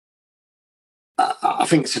 I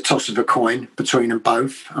think it's a toss of a coin between them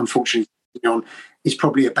both. Unfortunately, Sessegnon is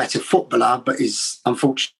probably a better footballer, but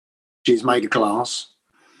unfortunately he's made of glass.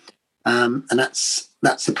 And that's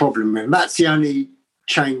the problem with him. That's the only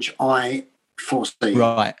change I foresee.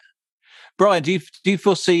 Right. Brian, do you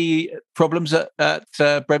foresee problems at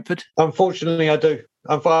Brentford? Unfortunately, I do.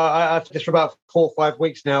 I've this for about 4 or 5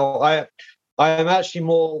 weeks now. I am actually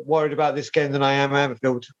more worried about this game than I am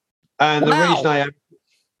Anfield. And the reason I am,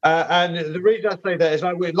 and the reason I say that is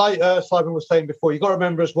like Simon was saying before, you've got to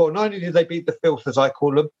remember as well, not only did they beat the filth, as I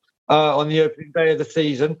call them, on the opening day of the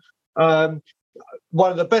season, one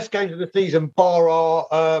of the best games of the season, bar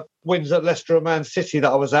our wins at Leicester and Man City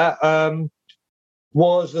that I was at,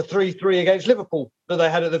 was the 3-3 against Liverpool that they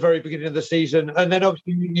had at the very beginning of the season. And then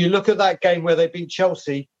obviously you look at that game where they beat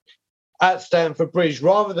Chelsea at Stamford Bridge,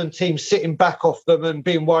 rather than teams sitting back off them and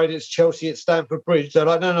being worried it's Chelsea at Stamford Bridge, they're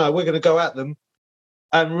like, no, we're going to go at them.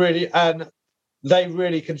 And they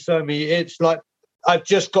really concern me. It's like, I've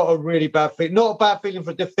just got a really bad feeling. Not a bad feeling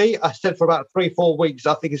for defeat. I said for about 3-4 weeks,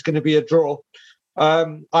 I think it's going to be a draw.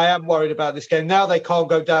 I am worried about this game. Now they can't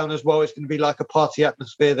go down as well. It's going to be like a party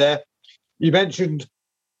atmosphere there. You mentioned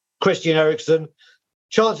Christian Eriksen.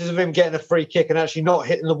 Chances of him getting a free kick and actually not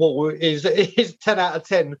hitting the wall is 10 out of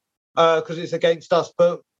 10 because it's against us.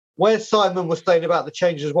 But where Simon was saying about the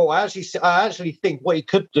change as well, I actually think what he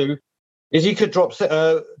could do is he could drop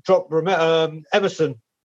Emerson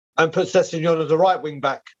and put Sessegnon as a right wing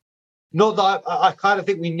back. Not that I kind of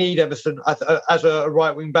think we need Emerson as a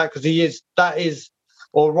right wing back because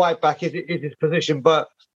or right back is his position. But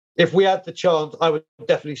if we had the chance, I would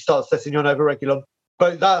definitely start Sessegnon over Reguilon.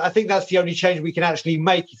 But I think that's the only change we can actually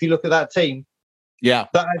make if you look at that team. Yeah,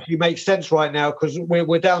 that actually makes sense right now because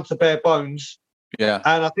we're down to bare bones. Yeah,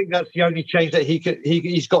 and I think that's the only change that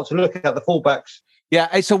he's got to look at the fullbacks. Yeah,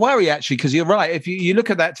 it's a worry, actually, because you're right. If you look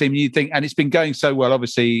at that team, you think, and it's been going so well,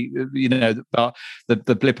 obviously,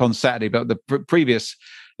 the blip on Saturday, but the previous,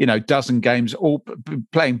 dozen games, all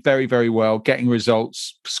playing very, very well, getting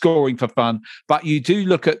results, scoring for fun. But you do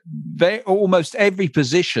look at almost every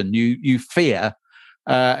position, you fear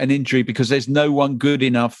an injury because there's no one good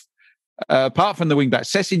enough apart from the wing back,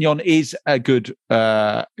 Sessegnon is a good,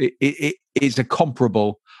 it is a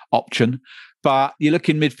comparable option. But you look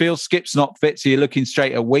in midfield, Skip's not fit, so you're looking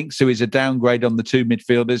straight at Winks, who is a downgrade on the two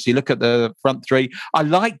midfielders. You look at the front three. I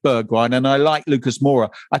like Bergwijn and I like Lucas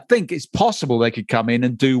Moura. I think it's possible they could come in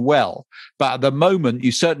and do well. But at the moment,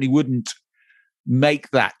 you certainly wouldn't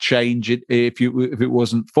make that change if it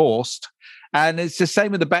wasn't forced. And it's the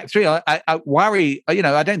same with the back three. I worry,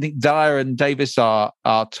 I don't think Dyer and Davis are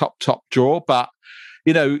top draw, but,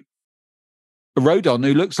 Rodon,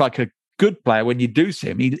 who looks like a good player when you do see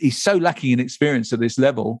him, he's so lacking in experience at this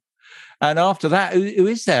level. And after that, who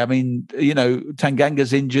is there? I mean,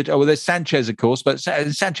 Tanganga's injured. Oh, well, there's Sanchez, of course, but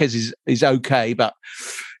Sanchez is okay, but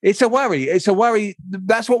it's a worry. It's a worry.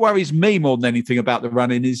 That's what worries me more than anything about the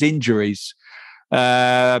run-in is injuries.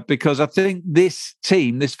 Because I think this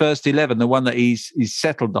team, this first 11, the one that he's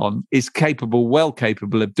settled on, is well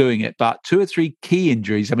capable of doing it. But 2 or 3 key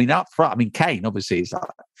injuries. I mean, up front, Kane obviously is like,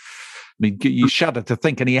 you shudder to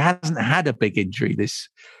think, and he hasn't had a big injury this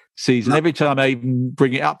season. Every time I even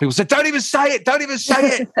bring it up, people say, "Don't even say it! Don't even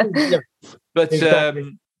say it!" But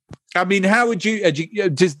exactly. How would you?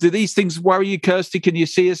 Do these things worry you, Kirsty? Can you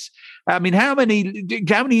see us? How many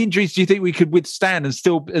injuries do you think we could withstand and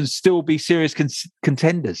still be serious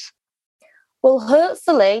contenders? Well,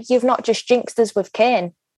 hopefully you've not just jinxed us with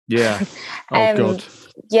Kane. Yeah. Oh God.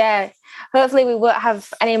 Yeah. Hopefully we won't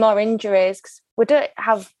have any more injuries because we don't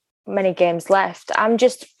have many games left.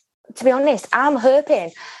 To be honest, I'm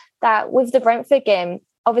hoping that with the Brentford game,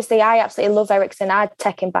 obviously I absolutely love Eriksen. I'd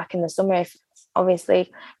take him back in the summer if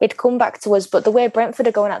obviously he'd come back to us. But the way Brentford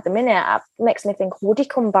are going at the minute makes me think, would he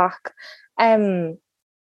come back? I'm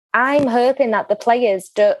hoping that the players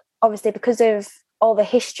don't, obviously because of all the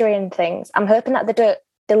history and things, I'm hoping that they don't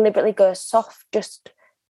deliberately go soft just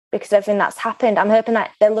because of everything that's happened. I'm hoping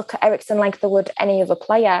that they look at Eriksen like they would any other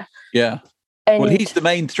player. Yeah. Well, he's the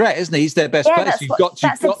main threat, isn't he? He's their best player. That's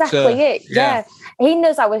exactly it. Yeah. He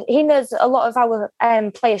knows a lot of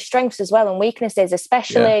our players' strengths as well and weaknesses,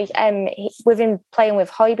 especially with him playing with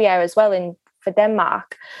Højbjerg as well for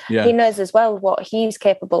Denmark. Yeah. He knows as well what he's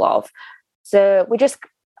capable of. So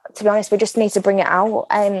to be honest, we just need to bring it out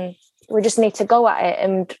and we just need to go at it.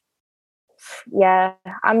 And yeah,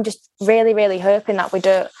 I'm just really, really hoping that we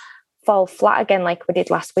don't fall flat again like we did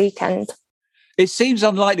last weekend. It seems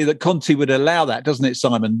unlikely that Conte would allow that, doesn't it,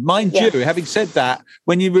 Simon? Mind you, having said that,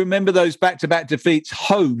 when you remember those back-to-back defeats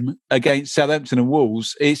home against Southampton and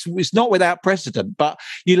Wolves, it's not without precedent. But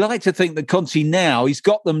you like to think that Conte now, he's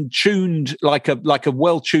got them tuned like a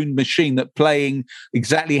well-tuned machine that playing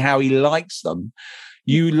exactly how he likes them.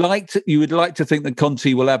 You would like to think that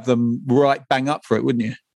Conte will have them right bang up for it, wouldn't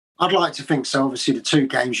you? I'd like to think so. Obviously, the 2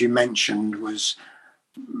 games you mentioned was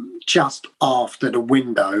just after the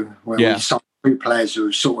window where we signed 2 players who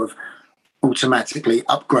have sort of automatically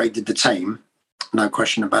upgraded the team. No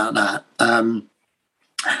question about that.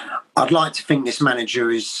 I'd like to think this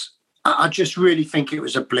manager I just really think it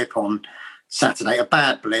was a blip on Saturday, a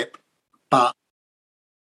bad blip, but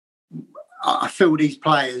I feel these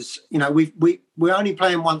players, we're only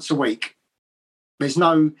playing once a week. There's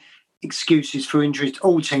no excuses for injuries.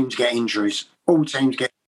 All teams get injuries. All teams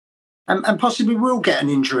get, and possibly will get an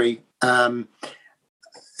injury.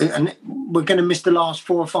 And we're going to miss the last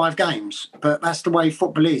 4 or 5 games, but that's the way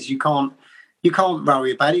football is. You can't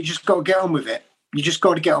worry about it. You just got to get on with it. You just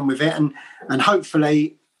got to get on with it, and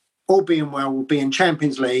hopefully, all being well, we'll be in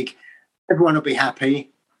Champions League. Everyone will be happy,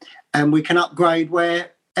 and we can upgrade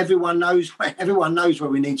where everyone knows where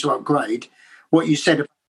we need to upgrade. What you said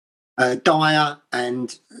about Dyer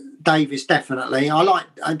and Davis, definitely. I like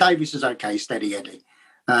Davis is okay, steady Eddie.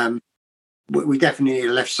 We definitely need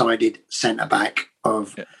a left-sided centre-back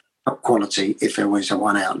of top quality if there was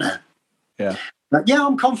one out there. Yeah. But yeah,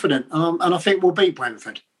 I'm confident, and I think we'll beat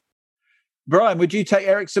Brentford. Brian, would you take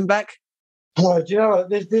Eriksen back? Oh, do you know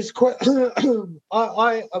what? There's quite.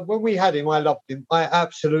 I when we had him, I loved him. I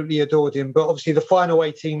absolutely adored him. But obviously, the final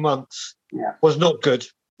 18 months was not good.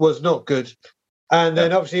 And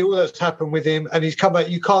then obviously all that's happened with him, and he's come back.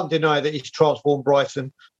 You can't deny that he's transformed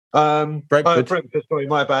Brighton. Brentford, sorry,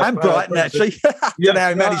 my bad. And Brighton, actually. Don't know how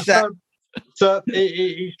he managed that. So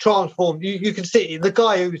he's transformed. You can see the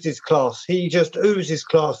guy oozes class. He just oozes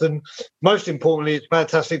class, and most importantly, it's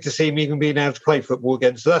fantastic to see him even being able to play football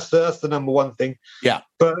again. So that's the number one thing. Yeah.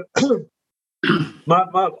 But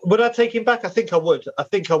would I take him back? I think I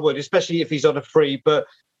would, especially if he's on a free. But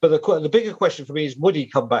the bigger question for me is, would he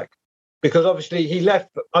come back? Because obviously he left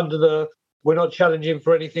under the we're not challenging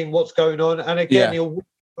for anything. What's going on? And again, he'll work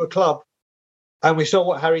for a club. And we saw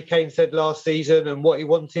what Harry Kane said last season and what he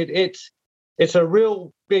wanted. It's it's a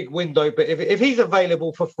real big window. But if he's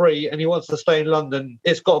available for free and he wants to stay in London,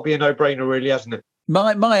 it's got to be a no-brainer, really, hasn't it?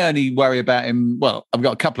 My only worry about him, well, I've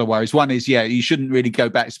got a couple of worries. One is, you shouldn't really go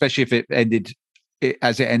back, especially if it ended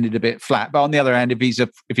a bit flat. But on the other hand, if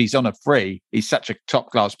he's on a free, he's such a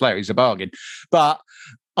top-class player, he's a bargain. But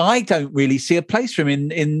I don't really see a place for him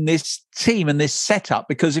in this team and this setup,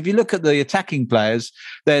 because if you look at the attacking players,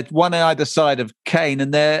 they're one on either side of Kane,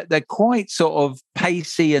 and they're quite sort of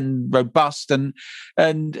pacey and robust. And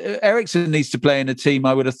Eriksen needs to play in a team,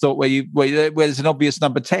 I would have thought, where there's an obvious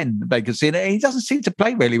number 10 vacancy, and he doesn't seem to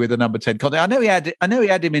play really with a number 10 contact. I know he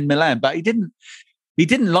had him in Milan, but he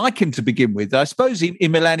didn't like him to begin with. I suppose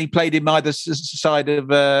in Milan he played him either side of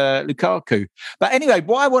Lukaku. But anyway,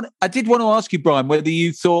 I did want to ask you, Brian, whether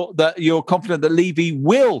you thought that you're confident that Levy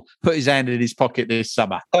will put his hand in his pocket this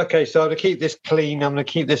summer. Okay, so to keep this clean, I'm going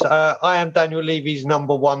to keep this. I am Daniel Levy's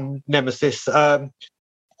number one nemesis. I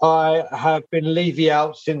have been Levy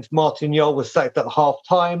out since Martin Jol was sacked at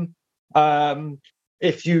half-time.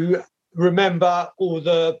 If you remember all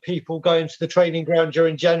the people going to the training ground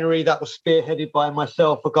during January, that was spearheaded by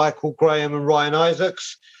myself, a guy called Graham, and Ryan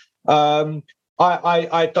Isaacs.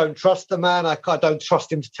 I don't trust the man. I don't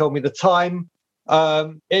trust him to tell me the time.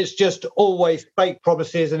 It's just always fake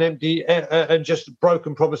promises and empty and just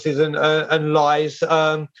broken promises and lies.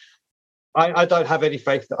 I don't have any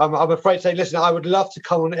faith. I'm afraid to say, listen, I would love to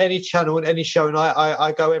come on any channel and any show, and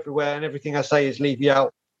I go everywhere, and everything I say is Levy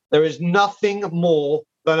out. There is nothing more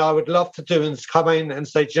than I would love to do and come in and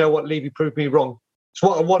say, do you know what, Levy proved me wrong. It's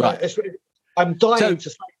what I want. Right. I'm dying to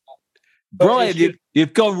say that. Brian,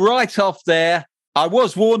 you've gone right off there. I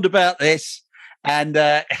was warned about this. And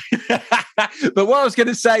but what I was going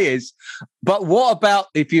to say is, but what about,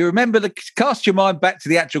 if you remember, cast your mind back to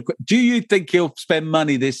the actual, do you think he'll spend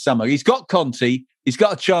money this summer? He's got Conte. He's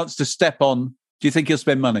got a chance to step on. Do you think he'll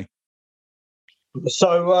spend money?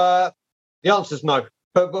 So the answer is no.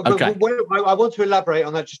 But okay. I want to elaborate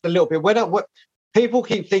on that just a little bit. People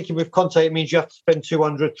keep thinking with Conte, it means you have to spend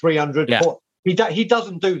 200, 300. Yeah. He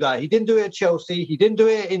doesn't do that. He didn't do it at Chelsea. He didn't do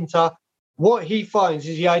it at Inter. What he finds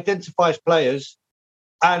is he identifies players.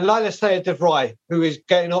 And like, let's say, a De Vrij, who is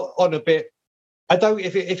getting on a bit.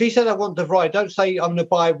 If he said, I want De Vrij, don't say I'm going to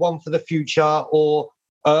buy one for the future or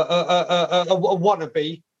a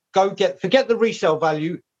wannabe. Forget the resale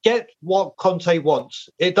value. Get what Conte wants.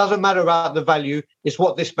 It doesn't matter about the value. It's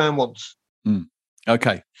what this man wants. Mm.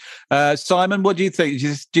 Okay. Simon, what do you think?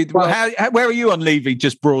 Where are you on Levy,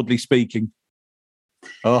 just broadly speaking?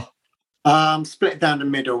 Oh, split down the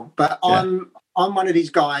middle. But I'm one of these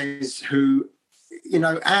guys who,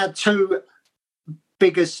 our two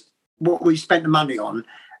biggest, what we spent the money on,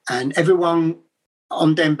 and everyone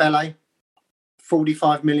on Dembele,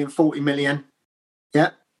 45 million, 40 million. Yeah.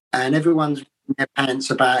 And everyone's their pants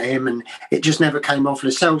about him, and it just never came off. Lo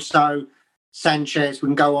Celso, Sanchez, we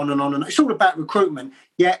can go on and on. And it's all about recruitment.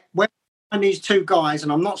 Yet when these two guys,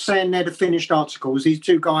 and I'm not saying they're the finished articles, these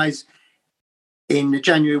two guys in the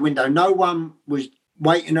January window, no one was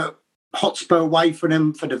waiting at Hotspur way for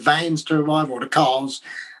them for the vans to arrive or the cars,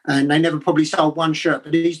 and they never probably sold one shirt.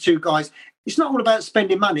 But these two guys, it's not all about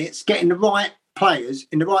spending money, it's getting the right players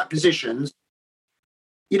in the right positions.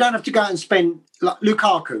 You don't have to go and spend like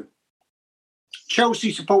Lukaku.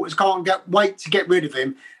 Chelsea supporters can't wait to get rid of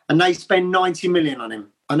him, and they spend 90 million on him.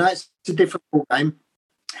 I know it's a different game.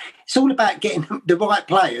 It's all about getting the right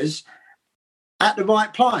players at the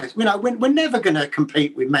right price. We're never going to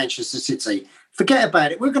compete with Manchester City. Forget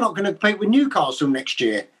about it. We're not going to compete with Newcastle next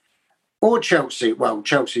year or Chelsea. Well,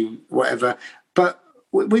 Chelsea, whatever. But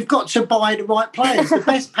we've got to buy the right players. The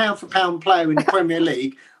best pound-for-pound player in the Premier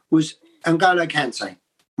League was N'Golo Kante.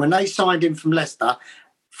 When they signed him from Leicester,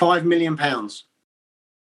 £5 million.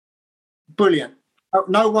 Brilliant.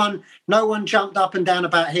 No one jumped up and down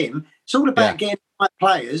about him. It's all about getting the right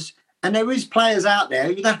players, and there is players out there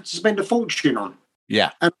you don't have to spend a fortune on.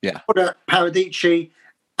 Yeah, and Paradici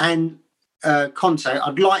and Conte,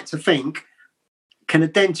 I'd like to think, can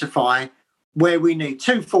identify where we need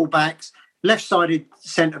two full-backs, left-sided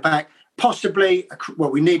centre-back, possibly,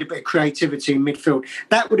 we need a bit of creativity in midfield.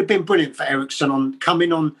 That would have been brilliant for Eriksen on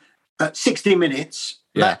coming on at 60 minutes,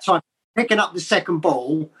 that time, picking up the second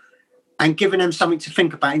ball and giving them something to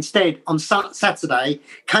think about. Instead, on Saturday,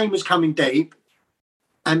 Kane was coming deep,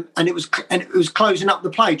 and it was closing up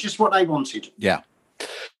the play, just what they wanted. Yeah.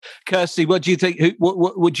 Kirsty, what do you think?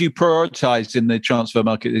 What would you prioritise in the transfer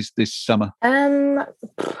market this summer?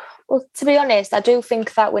 Well, to be honest, I do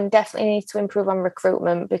think that we definitely need to improve on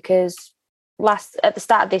recruitment, because at the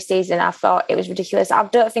start of this season, I thought it was ridiculous. I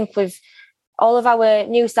don't think with all of our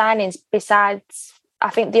new signings, besides,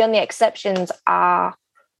 I think the only exceptions are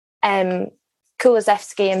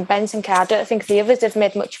Kulusevski and Bentancur. I don't think the others have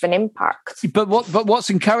made much of an impact. But what's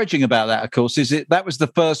encouraging about that, of course, is that was the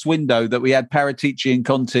first window that we had Paratici and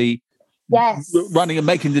Conte running and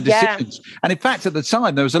making the decisions. Yeah. And in fact, at the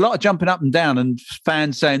time, there was a lot of jumping up and down and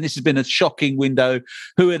fans saying this has been a shocking window.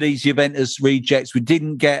 Who are these Juventus rejects? We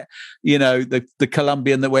didn't get, the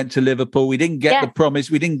Colombian that went to Liverpool. We didn't get the promise.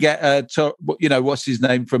 We didn't get, what's his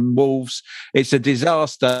name from Wolves. It's a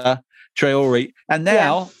disaster. Traore. And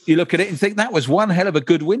now you look at it and think that was one hell of a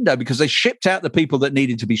good window because they shipped out the people that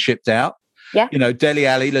needed to be shipped out. Yeah. Dele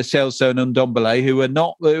Alli, Lo Celso and Ndombele, who were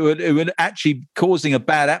actually causing a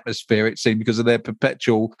bad atmosphere, it seemed, because of their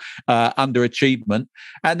perpetual underachievement.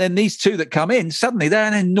 And then these two that come in, suddenly they're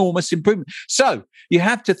an enormous improvement. So you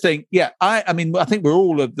have to think, I think we're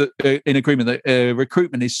all in agreement that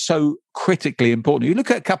recruitment is so critically important. You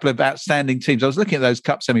look at a couple of outstanding teams. I was looking at those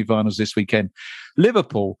cup semi-finals this weekend.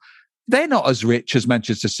 Liverpool, they're not as rich as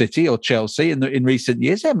Manchester City or Chelsea in recent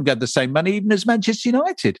years. They haven't got the same money even as Manchester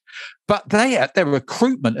United. But their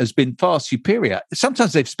recruitment has been far superior.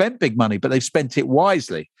 Sometimes they've spent big money, but they've spent it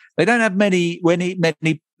wisely. They don't have many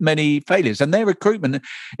failures. And their recruitment,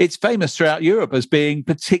 it's famous throughout Europe as being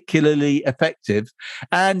particularly effective.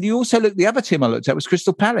 And you also the other team I looked at was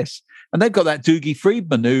Crystal Palace. And they've got that Dougie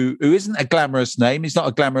Friedman, who isn't a glamorous name. He's not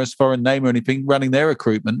a glamorous foreign name or anything, running their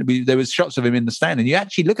recruitment. There was shots of him in the stand. And you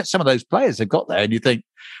actually look at some of those players they've got there and you think,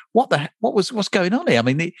 what's going on here? I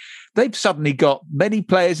mean, they've suddenly got many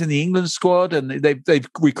players in the England squad and they've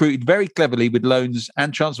recruited very cleverly with loans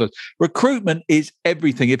and transfers. Recruitment is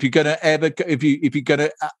everything. If you're going to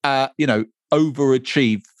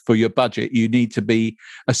overachieve for your budget, you need to be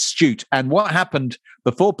astute. And what happened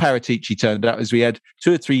before Paratici turned up is we had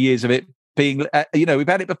 2 or 3 years of it being, we've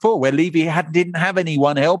had it before where Levy didn't have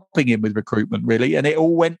anyone helping him with recruitment really, and it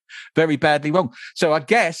all went very badly wrong. So I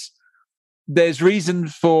guess there's reason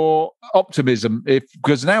for optimism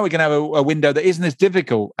because now we're going to have a window that isn't as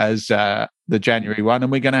difficult as the January one,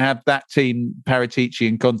 and we're going to have that team, Paratici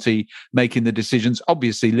and Conte, making the decisions.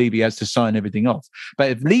 Obviously, Levy has to sign everything off. But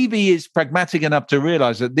if Levy is pragmatic enough to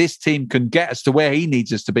realise that this team can get us to where he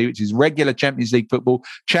needs us to be, which is regular Champions League football,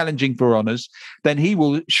 challenging for honours, then he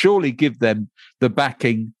will surely give them the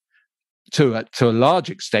backing to a large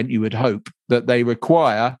extent, you would hope, that they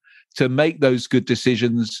require to make those good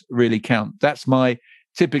decisions really count. That's my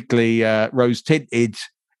typically rose-tinted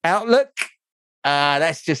outlook.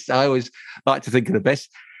 That's just, I always like to think of the best.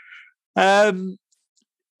 You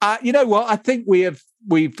know what? I think Brian's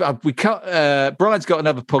got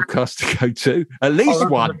another podcast to go to, at least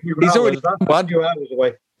one. He's already done one. 2 hours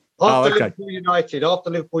away. After Liverpool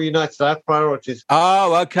United, I have priorities.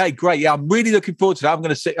 Oh, okay, great. Yeah, I'm really looking forward to that. I'm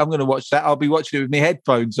going to watch that. I'll be watching it with my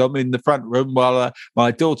headphones on in the front room while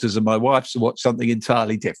my daughters and my wife watch something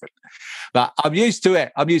entirely different. But I'm used to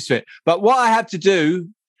it. But what I have to do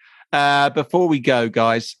before we go,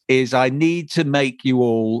 guys, is I need to make you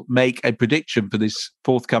all make a prediction for this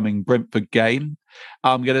forthcoming Brentford game.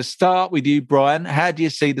 I'm going to start with you, Brian. How do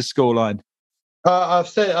you see the scoreline? I've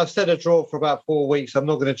said a draw for about 4 weeks. I'm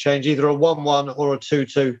not going to change either a 1-1 or a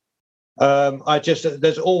 2-2.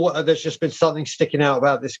 There's just been something sticking out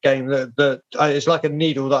about this game that it's like a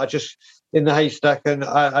needle that I just in the haystack, and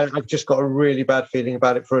I've just got a really bad feeling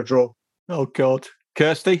about it for a draw. Oh God,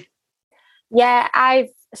 Kirsty? Yeah, I've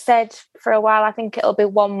said for a while I think it'll be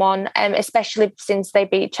 1-1, especially since they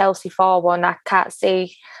beat Chelsea 4-1. I can't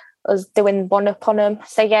see us doing one up on them.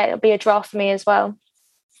 So yeah, it'll be a draw for me as well.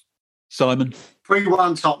 Simon?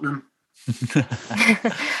 3-1 Tottenham.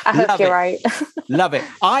 I hope you're right. Love it.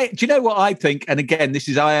 Do you know what I think? And again,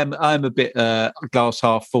 I am a bit glass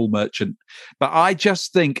half full merchant, but I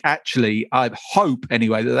just think actually, I hope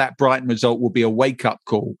anyway that Brighton result will be a wake up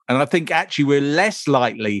call. And I think actually we're less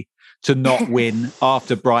likely to not win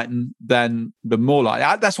after Brighton than the more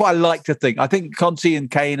likely. That's what I like to think. I think Conte and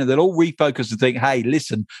Kane, they'll all refocus and think, hey,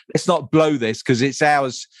 listen, let's not blow this because it's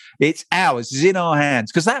ours. It's in our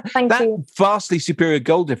hands. Because that vastly superior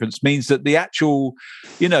goal difference means that the actual,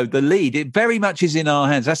 the lead, it very much is in our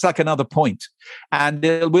hands. That's like another point. And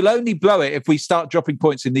we'll only blow it if we start dropping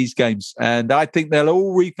points in these games. And I think they'll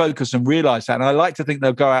all refocus and realise that. And I like to think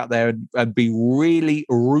they'll go out there and be really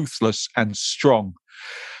ruthless and strong.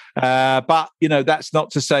 But, that's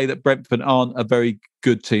not to say that Brentford aren't a very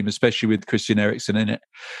good team, especially with Christian Eriksen in it.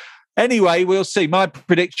 Anyway, we'll see. My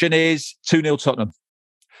prediction is 2-0 Tottenham.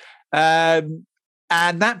 And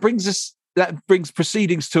that brings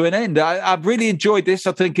proceedings to an end. I've really enjoyed this.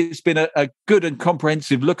 I think it's been a good and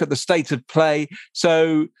comprehensive look at the state of play.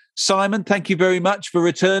 So, Simon, thank you very much for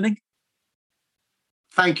returning.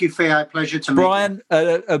 Thank you, Theo. Pleasure to meet you. Brian,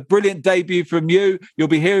 a brilliant debut from you. You'll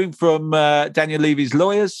be hearing from Daniel Levy's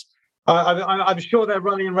lawyers I'm sure they're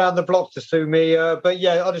running around the block to sue me. But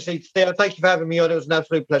yeah, honestly, Theo, thank you for having me on. It was an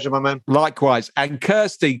absolute pleasure, my man. Likewise. And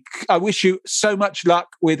Kirsty, I wish you so much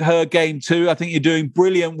luck with her game too. I think you're doing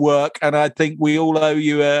brilliant work, and I think we all owe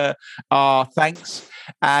you our thanks.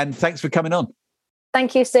 And thanks for coming on.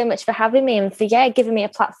 Thank you so much for having me and for giving me a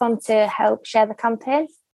platform to help share the campaign.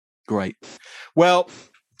 Great. Well,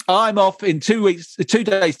 I'm off in 2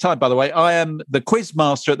 days' time, by the way. I am the quiz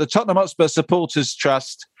master at the Tottenham Hotspur Supporters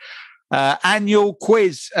Trust annual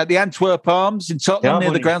quiz at the Antwerp Arms in Tottenham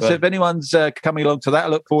near the ground. So if anyone's coming along to that, I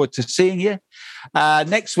look forward to seeing you.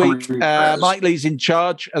 Next week, Mike Lee's in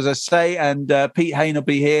charge, as I say, and Pete Hayne will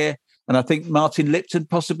be here. And I think Martin Lipton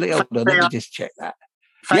possibly. Hold on, let me just check that.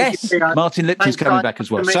 Yes, Martin Lipton's coming back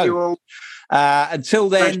as well. So until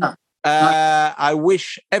then, I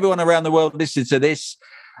wish everyone around the world listening to this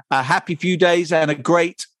a happy few days and a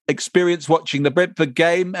great experience watching the Brentford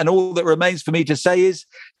game. And all that remains for me to say is,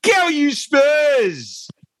 go you Spurs!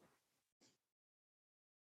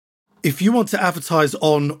 If you want to advertise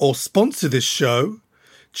on or sponsor this show,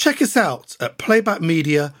 check us out at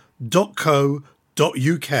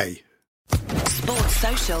playbackmedia.co.uk. Sports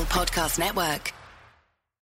Social Podcast Network.